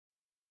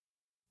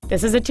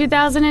This is a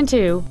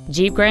 2002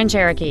 Jeep Grand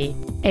Cherokee,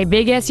 a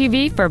big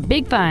SUV for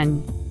big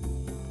fun.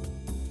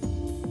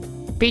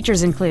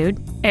 Features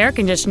include air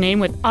conditioning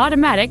with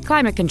automatic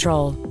climate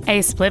control,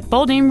 a split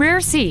folding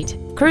rear seat,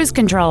 cruise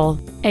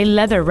control, a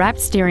leather-wrapped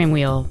steering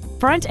wheel,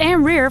 front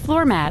and rear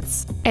floor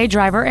mats, a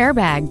driver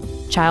airbag,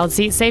 child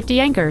seat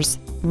safety anchors,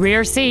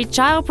 rear seat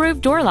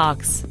child-proof door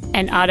locks,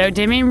 an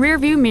auto-dimming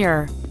rear-view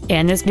mirror,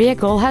 and this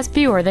vehicle has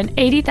fewer than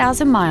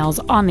 80,000 miles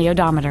on the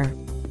odometer.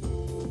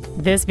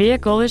 This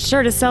vehicle is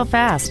sure to sell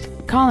fast.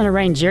 Call and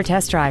arrange your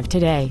test drive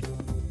today.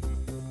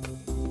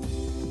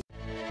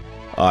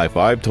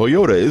 I-5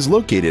 Toyota is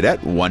located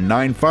at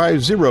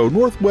 1950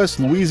 Northwest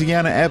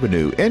Louisiana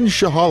Avenue in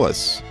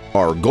Chehalis.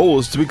 Our goal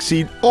is to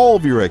exceed all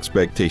of your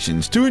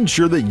expectations to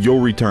ensure that you'll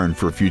return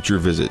for future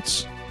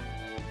visits.